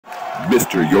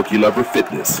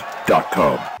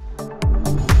MrYorkieLoverFitness.com.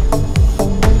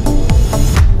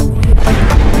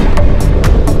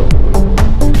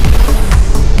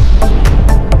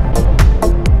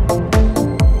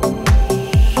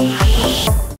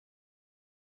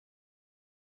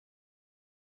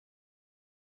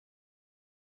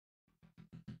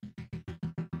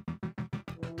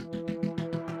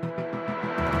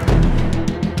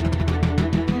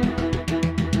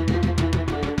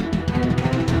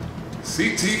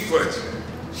 CT Fletcher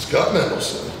Scot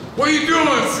Mendelson. What you doing,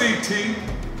 CT?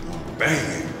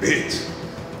 Banging bitch.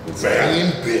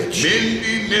 Banging bitch.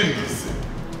 Mendelson.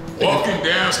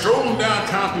 Strolling down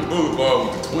Compton Boulevard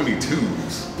with the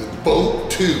 22s. With both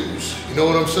twos. You know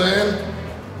what I'm saying?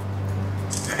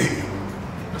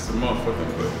 Damn. That's a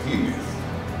motherfucking behemoth.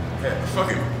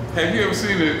 Have you ever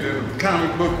seen the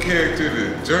comic book character,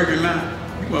 the Juggernaut?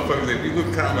 You motherfuckers, if you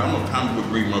look comic, I'm a comic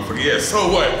book reading motherfucker. Yeah, so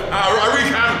what? I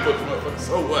read comic books, motherfucker,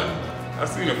 so what? I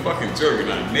seen a fucking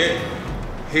Juggernaut. Neck,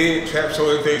 head, trap show,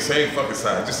 everything, same fucking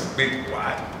size. Just a big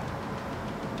wide.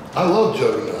 I love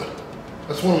Juggernaut.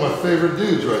 That's one of my favorite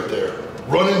dudes right there.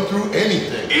 Running through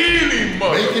anything. Any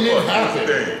motherfucker. Making it happen.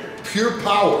 Thing. Pure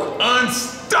power.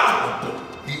 Unstoppable.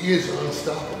 He is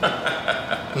unstoppable.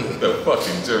 The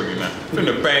fucking Juggernaut. From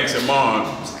the banks of Mars,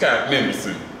 Scot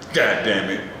Mendelson. God damn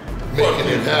it. Making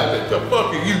it happen. The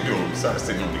fuck are you doing besides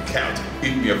sitting on the couch,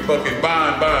 eating your fucking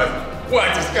bonbons,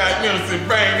 watching Scot Mendelson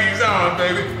bang these arms,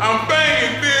 baby? I'm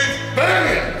banging, bitch!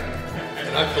 Banging!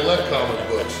 And I collect comic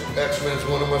books. X-Men's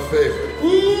one of my favorites.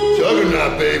 Woo!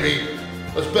 Juggernaut, baby.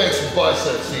 Let's bang some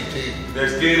biceps, CT.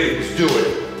 Let's get it. Let's do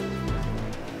it.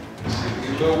 Get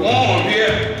a little warm,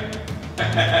 yeah?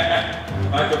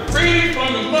 Like a free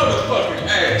from the motherfucking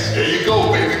ass. There you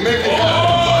go, baby. Make it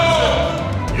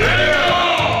happen. Yeah!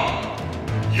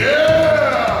 Yeah!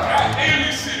 God damn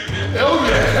this shit. Hell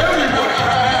yeah, everybody!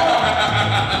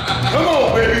 Come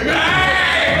on, baby, make it.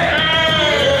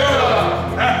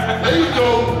 Yeah! There you go.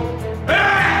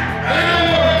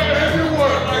 Make it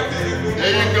work.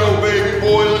 There you go, baby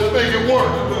boy. Let's make it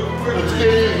work. Let's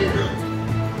get in here.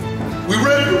 We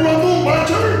ready to rumble? My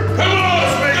turn? Come on,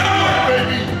 let's make it work,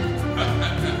 baby.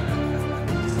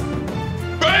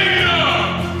 Bang it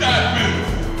on! Stop it!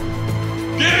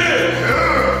 Get it!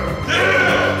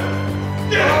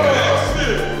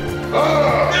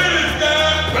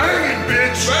 Banging,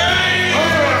 bitch! Bang! Bitch!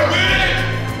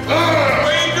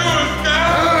 What you doing,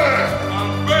 Scott? I'm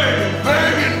banging.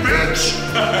 Banging, bitch!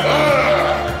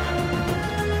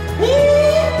 Woo!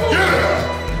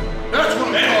 Yeah! That's what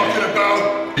I'm talking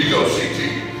about. Here you go, CT.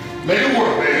 Make it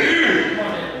work, baby.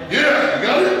 Yeah, you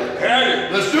got it? Got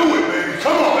it. Let's do it, baby.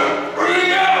 Come on. Bring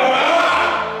it out!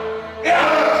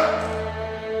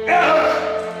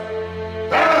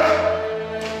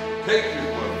 Take this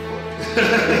motherfucker.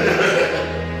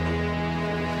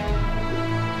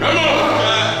 Come on,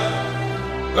 Scott.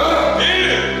 Get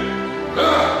it.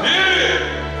 Get it.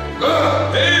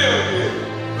 Hell yeah.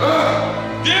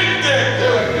 Get that.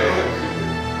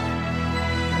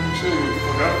 I'm sure what the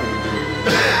fuck I'm gonna do it.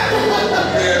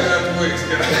 Yeah, that's the way,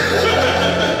 Scott.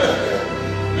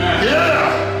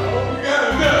 Yeah! Oh, we got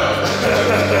enough.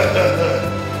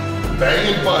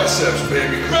 Banging biceps,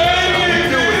 baby.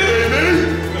 Banging, do it, baby.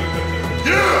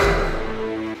 Yeah!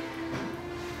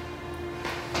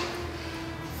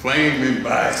 Flaming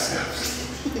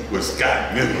biceps with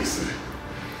Scot Mendelson.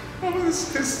 Oh,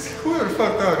 whoever the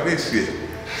fuck thought this shit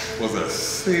was a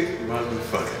sick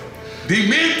motherfucker.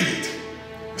 Demented.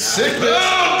 Sickness. I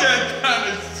love that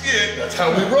kind of shit. That's how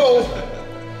we roll.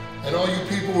 And all you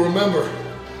people remember,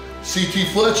 CT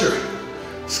Fletcher,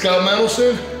 Scot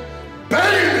Mendelson,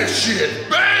 banging this shit.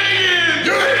 Bang it!